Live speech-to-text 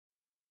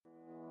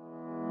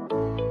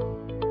Good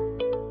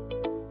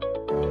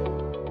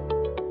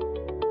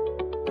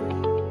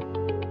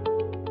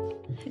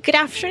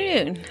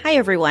afternoon. Hi,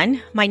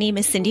 everyone. My name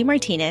is Cindy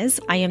Martinez.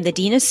 I am the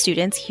Dean of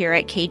Students here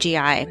at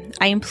KGI.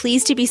 I am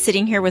pleased to be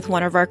sitting here with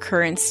one of our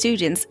current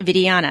students,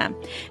 Viridiana.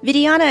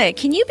 Viridiana,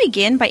 can you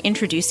begin by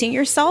introducing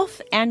yourself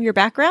and your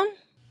background?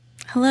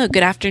 Hello,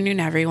 good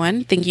afternoon,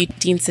 everyone. Thank you,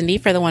 Dean Cindy,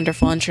 for the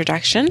wonderful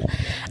introduction.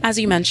 As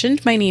you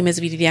mentioned, my name is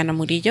Viridiana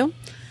Murillo.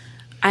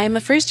 I am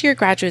a first-year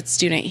graduate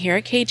student here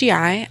at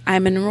KGI.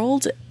 I'm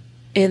enrolled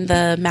in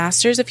the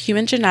Masters of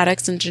Human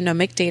Genetics and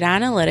Genomic Data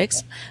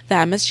Analytics, the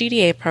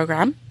MSGDA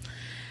program.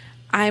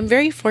 I'm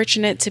very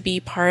fortunate to be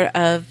part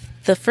of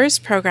the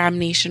first program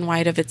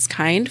nationwide of its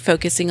kind,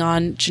 focusing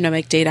on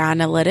genomic data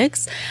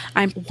analytics.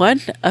 I'm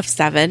one of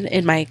 7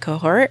 in my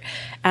cohort,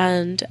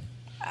 and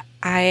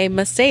I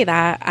must say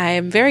that I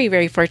am very,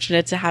 very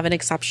fortunate to have an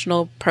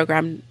exceptional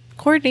program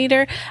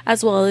coordinator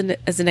as well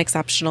as an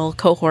exceptional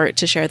cohort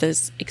to share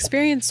this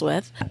experience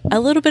with. A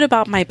little bit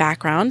about my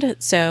background.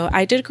 So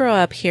I did grow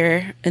up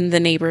here in the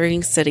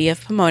neighboring city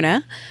of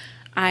Pomona.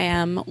 I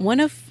am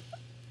one of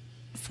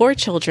 4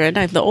 children.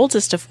 I'm the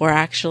oldest of 4,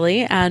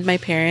 actually, and my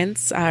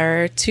parents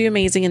are 2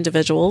 amazing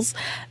individuals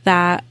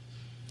that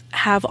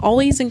have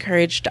always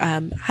encouraged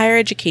higher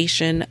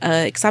education,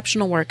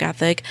 exceptional work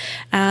ethic,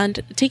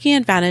 and taking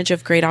advantage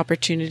of great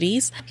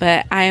opportunities.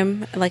 But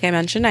like I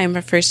mentioned, I'm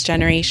a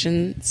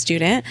first-generation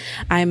student.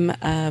 I'm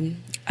a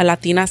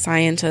Latina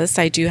scientist.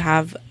 I do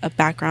have a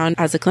background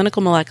as a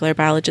clinical molecular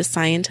biologist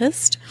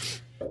scientist.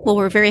 Well,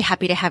 we're very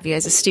happy to have you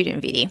as a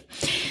student, Vidi.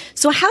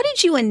 So how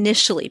did you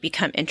initially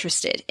become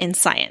interested in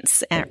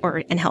science or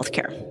in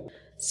healthcare?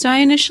 So I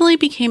initially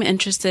became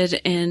interested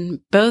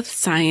in both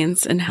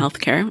science and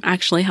healthcare,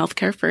 actually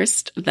healthcare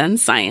first, then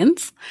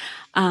science.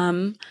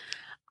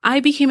 I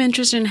became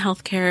interested in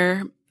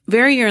healthcare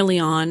very early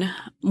on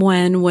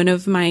when one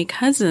of my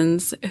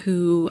cousins,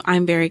 who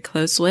I'm very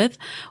close with,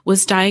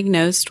 was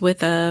diagnosed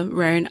with a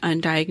rare and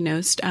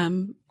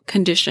undiagnosed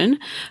condition.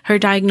 Her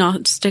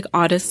diagnostic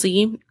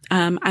odyssey,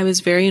 I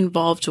was very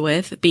involved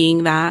with,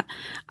 being that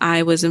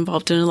I was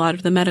involved in a lot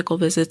of the medical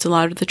visits, a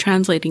lot of the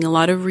translating, a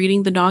lot of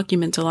reading the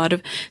documents, a lot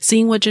of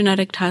seeing what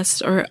genetic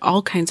tests or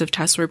all kinds of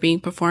tests were being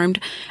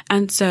performed.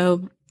 And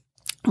so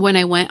when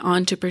I went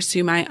on to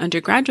pursue my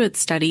undergraduate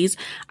studies,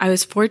 I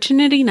was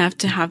fortunate enough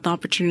to have the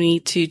opportunity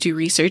to do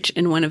research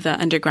in one of the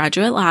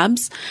undergraduate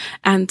labs.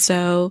 And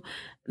so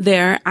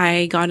there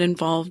I got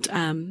involved.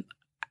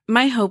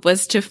 My hope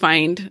was to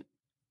find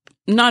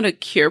not a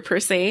cure per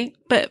se,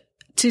 but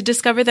to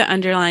discover the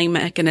underlying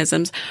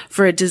mechanisms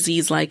for a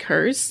disease like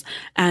hers,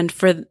 and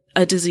for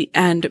a disease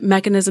and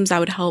mechanisms that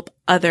would help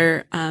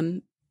other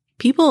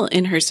people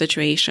in her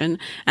situation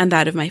and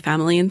that of my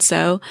family. And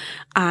so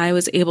I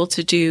was able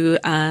to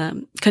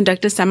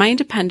conduct a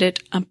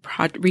semi-independent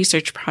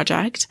research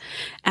project,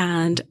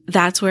 and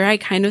that's where I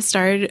kind of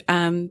started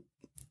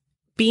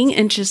being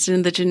interested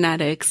in the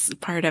genetics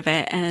part of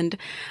it. And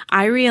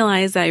I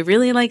realized that I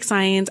really like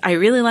science. I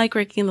really like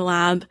working in the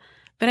lab,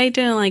 but I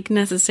didn't like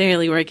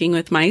necessarily working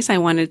with mice. I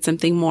wanted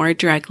something more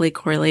directly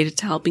correlated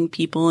to helping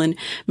people and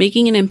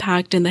making an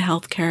impact in the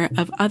healthcare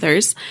of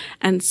others.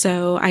 And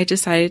so I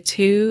decided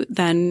to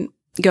then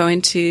go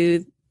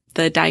into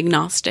the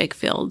diagnostic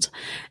field.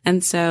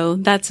 And so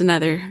that's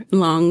another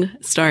long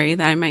story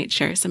that I might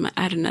share some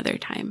at another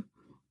time.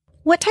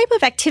 What type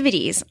of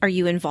activities are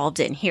you involved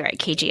in here at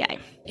KGI?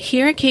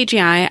 Here at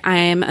KGI, I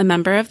am a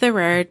member of the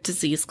Rare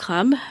Disease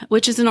Club,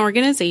 which is an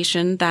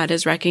organization that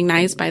is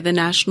recognized by the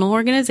National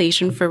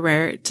Organization for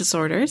Rare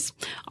Disorders,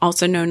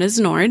 also known as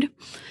NORD.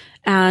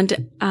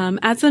 And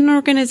as an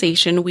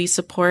organization, we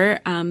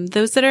support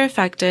those that are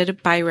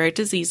affected by rare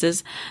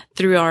diseases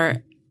through our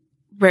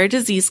Rare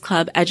Disease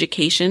Club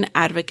education,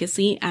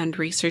 advocacy, and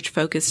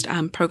research-focused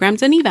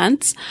programs and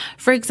events.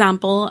 For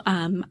example,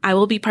 I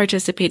will be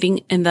participating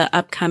in the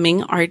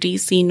upcoming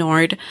RDC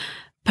NORD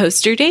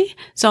poster day.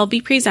 So I'll be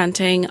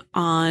presenting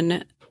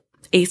on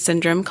a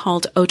syndrome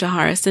called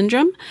Ohtahara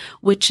syndrome,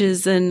 which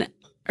is an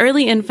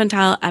early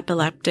infantile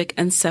epileptic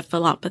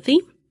encephalopathy.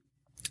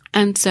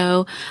 And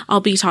so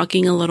I'll be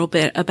talking a little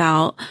bit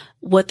about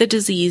what the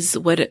disease,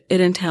 what it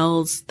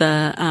entails,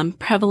 the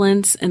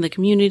prevalence in the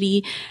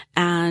community,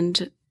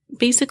 and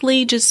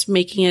basically just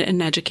making it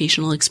an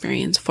educational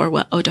experience for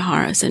what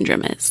Ohtahara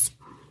syndrome is.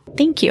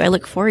 Thank you. I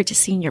look forward to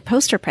seeing your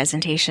poster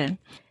presentation.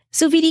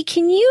 So Vidi,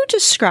 can you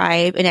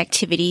describe an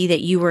activity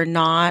that you were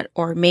not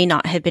or may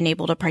not have been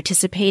able to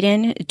participate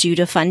in due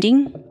to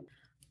funding?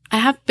 I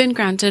have been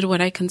granted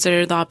what I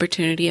consider the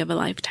opportunity of a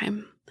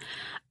lifetime.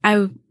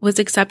 I was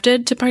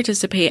accepted to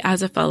participate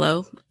as a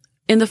fellow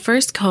in the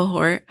first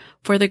cohort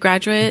for the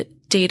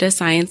Graduate Data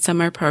Science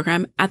Summer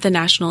Program at the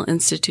National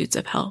Institutes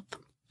of Health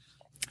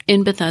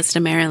in Bethesda,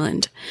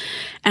 Maryland.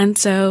 And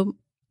so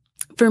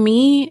for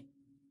me,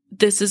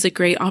 this is a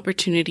great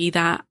opportunity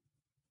that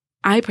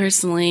I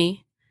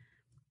personally,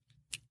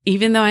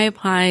 even though I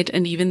applied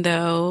and even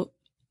though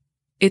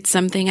it's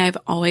something I've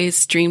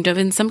always dreamed of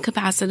in some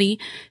capacity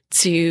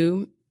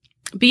to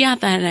be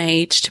at the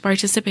NIH, to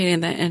participate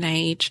in the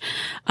NIH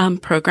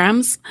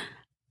programs,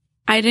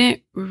 I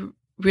didn't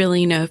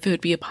really know if it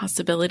would be a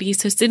possibility.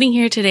 So sitting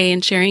here today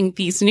and sharing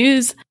these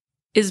news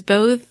is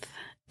both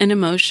an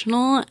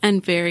emotional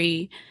and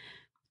very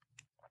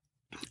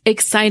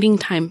exciting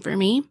time for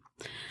me.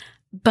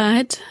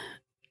 But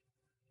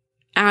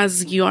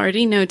as you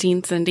already know,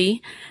 Dean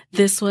Cindy,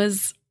 this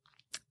was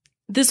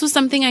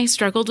something I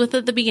struggled with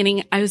at the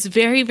beginning. I was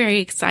very, very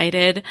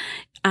excited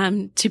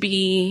to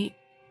be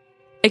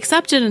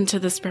accepted into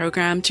this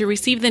program, to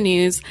receive the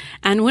news.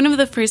 And one of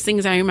the first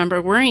things I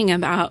remember worrying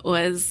about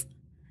was,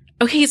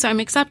 okay, so I'm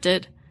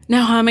accepted.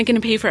 Now, how am I going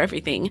to pay for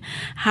everything?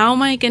 How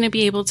am I going to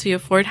be able to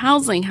afford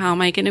housing? How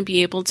am I going to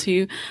be able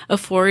to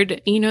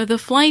afford, the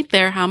flight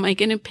there? How am I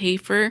going to pay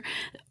for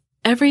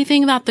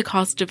everything that the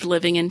cost of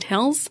living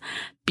entails?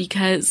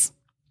 Because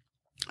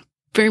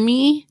for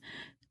me,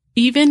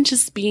 even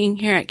just being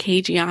here at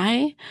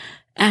KGI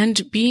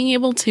and being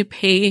able to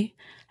pay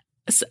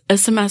a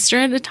semester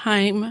at a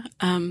time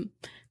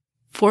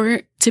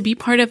to be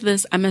part of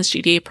this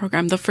MSGDA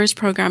program, the first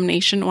program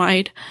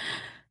nationwide,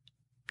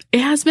 it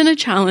has been a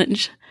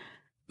challenge.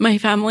 My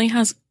family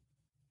has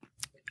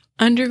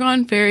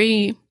undergone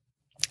very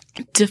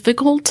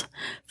difficult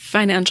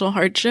financial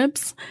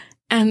hardships.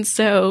 And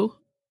so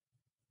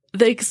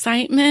the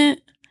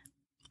excitement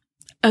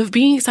of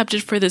being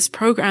accepted for this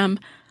program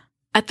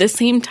at the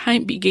same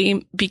time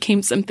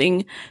became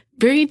something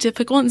very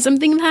difficult and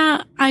something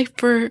that I,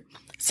 for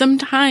some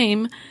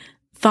time,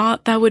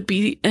 thought that would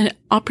be an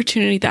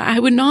opportunity that I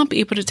would not be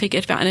able to take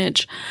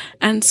advantage.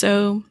 And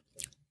so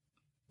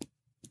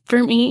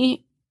for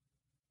me,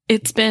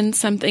 it's been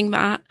something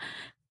that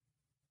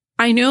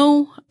I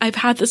know I've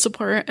had the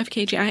support of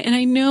KGI and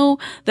I know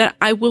that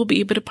I will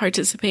be able to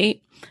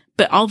participate,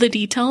 but all the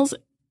details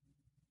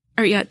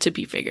are yet to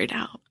be figured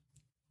out.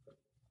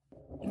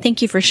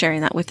 Thank you for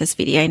sharing that with us,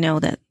 Vidi. I know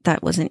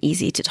that wasn't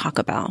easy to talk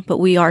about, but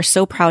we are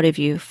so proud of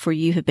you for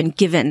you have been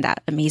given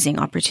that amazing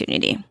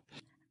opportunity.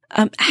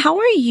 How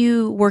are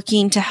you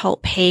working to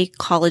help pay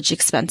college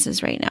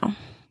expenses right now?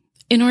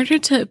 In order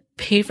to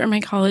pay for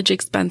my college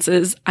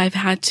expenses, I've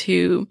had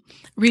to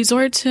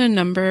resort to a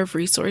number of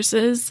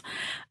resources.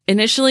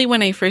 Initially,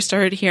 when I first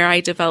started here, I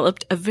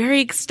developed a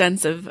very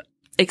extensive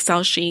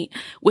Excel sheet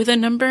with a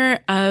number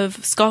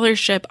of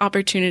scholarship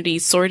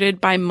opportunities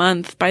sorted by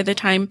month. By the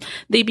time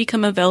they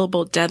become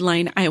available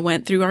deadline, I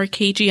went through our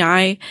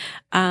KGI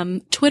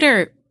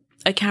Twitter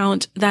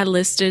account that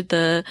listed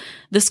the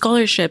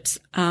scholarships.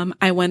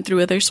 I went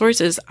through other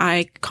sources.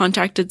 I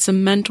contacted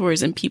some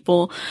mentors and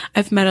people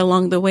I've met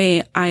along the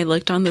way. I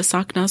looked on the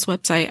SOCNAS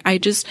website.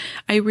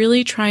 I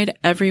really tried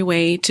every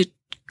way to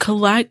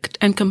collect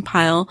and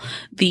compile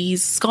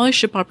these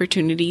scholarship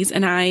opportunities.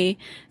 And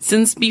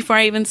since before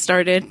I even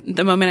started,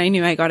 the moment I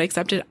knew I got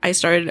accepted, I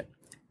started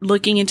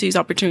looking into these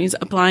opportunities,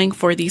 applying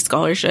for these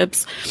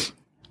scholarships.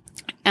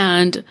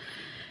 And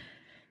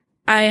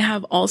I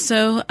have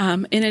also,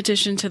 in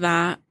addition to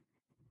that,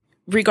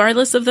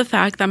 regardless of the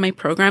fact that my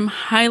program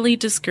highly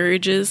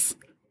discourages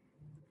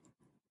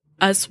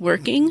us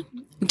working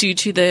due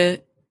to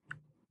the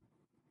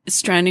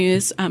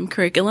strenuous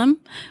curriculum,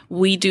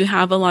 we do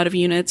have a lot of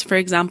units. For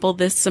example,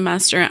 this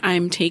semester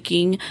I'm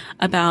taking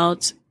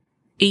about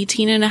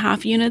 18 and a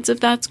half units, if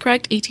that's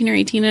correct, 18 or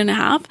 18 and a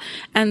half.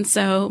 And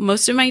so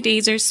most of my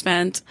days are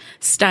spent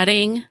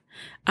studying,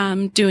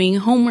 doing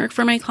homework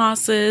for my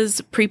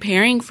classes,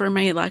 preparing for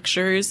my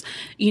lectures,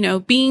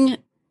 being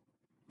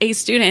a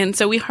student.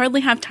 So we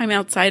hardly have time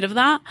outside of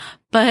that.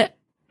 But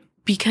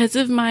because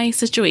of my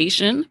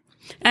situation,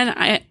 and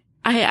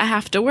I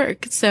have to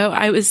work. So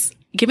I was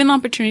given the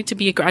opportunity to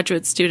be a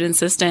graduate student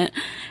assistant,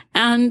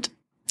 and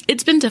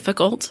it's been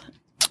difficult.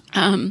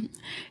 In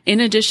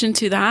addition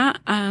to that,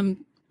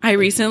 I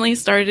recently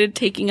started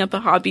taking up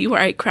a hobby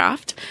where I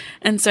craft.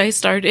 And so I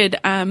started,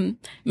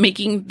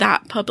 making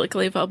that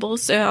publicly available.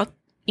 So,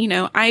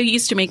 I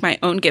used to make my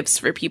own gifts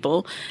for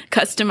people,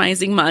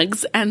 customizing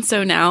mugs. And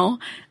so now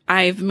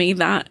I've made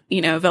that,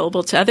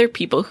 available to other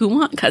people who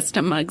want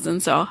custom mugs.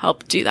 And so I'll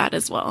help do that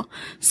as well.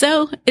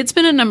 So it's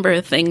been a number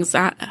of things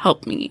that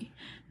help me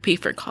pay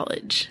for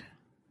college.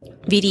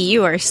 Vidi,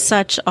 you are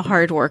such a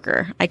hard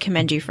worker. I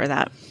commend you for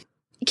that.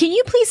 Can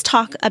you please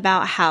talk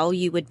about how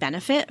you would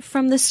benefit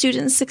from the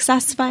Student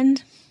Success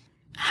Fund?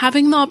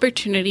 Having the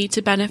opportunity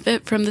to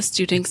benefit from the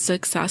Student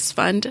Success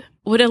Fund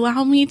would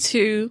allow me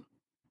to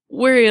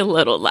worry a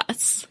little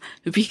less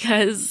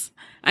because,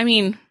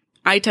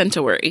 I tend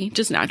to worry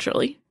just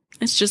naturally.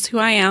 It's just who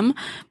I am,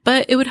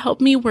 but it would help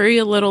me worry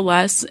a little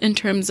less in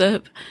terms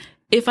of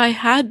if I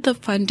had the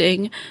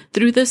funding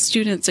through the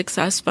Student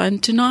Success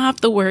Fund to not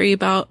have to worry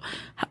about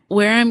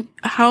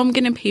how I'm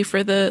going to pay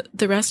for the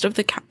rest of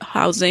the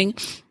housing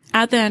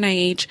at the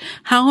NIH,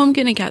 how I'm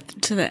going to get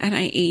to the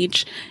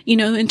NIH,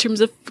 in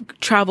terms of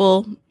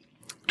travel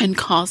and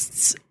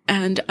costs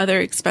and other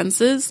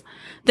expenses,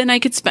 then I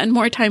could spend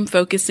more time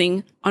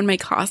focusing on my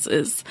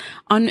classes,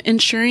 on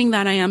ensuring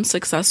that I am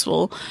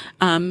successful,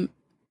 in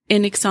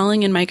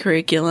excelling in my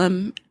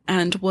curriculum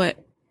and what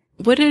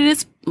it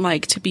is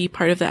like to be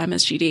part of the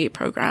MSGDA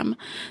program.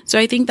 So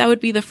I think that would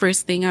be the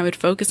first thing I would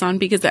focus on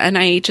because the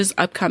NIH is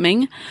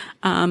upcoming.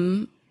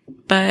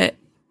 but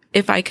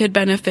if I could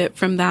benefit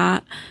from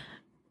that,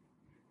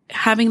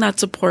 having that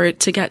support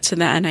to get to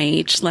the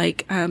NIH,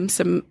 like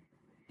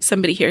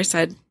somebody here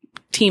said,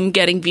 team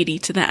getting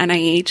VD to the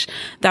NIH,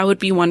 that would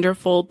be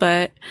wonderful.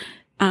 But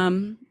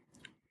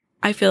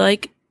I feel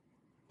like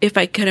if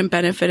I couldn't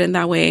benefit in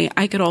that way,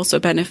 I could also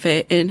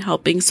benefit in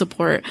helping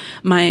support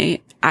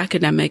my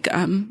academic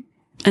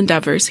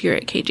endeavors here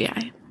at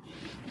KGI.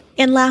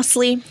 And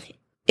lastly,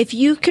 if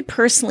you could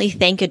personally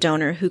thank a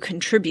donor who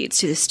contributes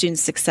to the Student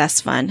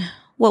Success Fund,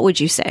 what would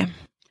you say?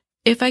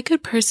 If I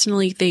could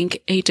personally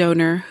thank a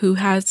donor who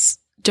has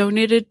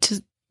donated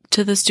to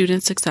the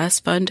Student Success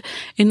Fund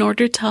in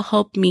order to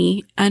help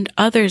me and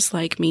others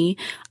like me,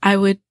 I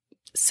would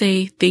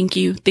say thank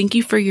you. Thank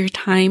you for your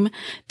time.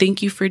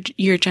 Thank you for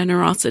your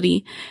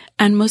generosity.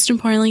 And most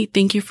importantly,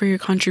 thank you for your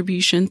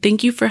contribution.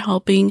 Thank you for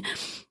helping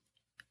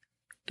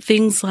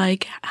things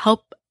like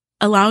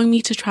allowing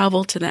me to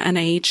travel to the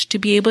NIH, to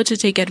be able to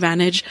take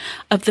advantage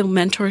of the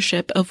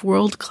mentorship of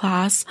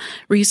world-class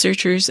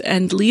researchers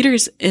and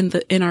leaders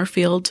in our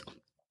field.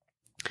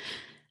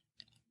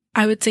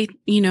 I would say,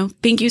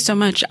 thank you so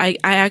much. I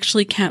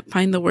actually can't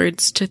find the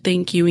words to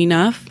thank you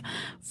enough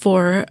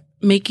for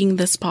making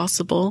this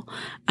possible,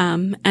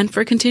 and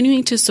for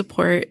continuing to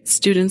support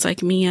students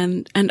like me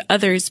and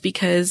others,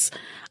 because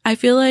I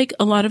feel like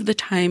a lot of the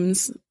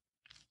times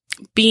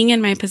being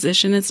in my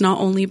position, it's not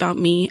only about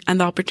me and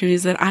the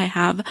opportunities that I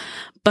have,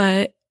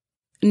 but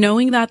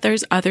knowing that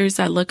there's others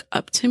that look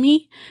up to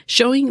me,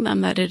 showing them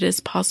that it is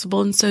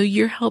possible. And so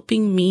you're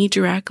helping me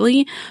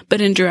directly,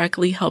 but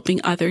indirectly helping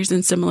others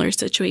in similar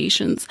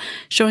situations,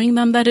 showing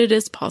them that it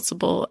is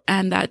possible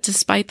and that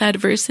despite the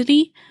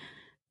adversity,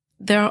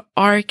 there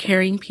are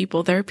caring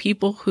people. There are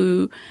people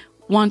who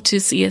want to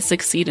see us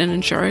succeed and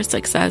ensure our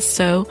success.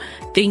 So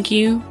thank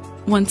you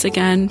once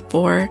again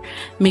for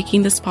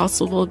making this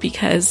possible,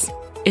 because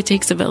it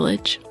takes a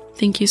village.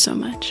 Thank you so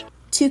much.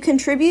 To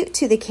contribute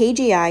to the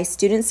KGI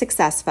Student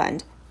Success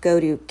Fund,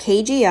 go to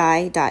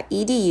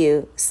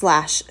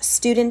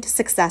kgi.edu/Student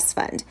Success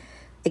Fund.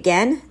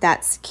 Again,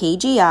 that's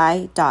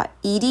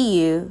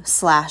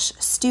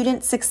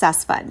kgi.edu/Student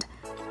Success Fund.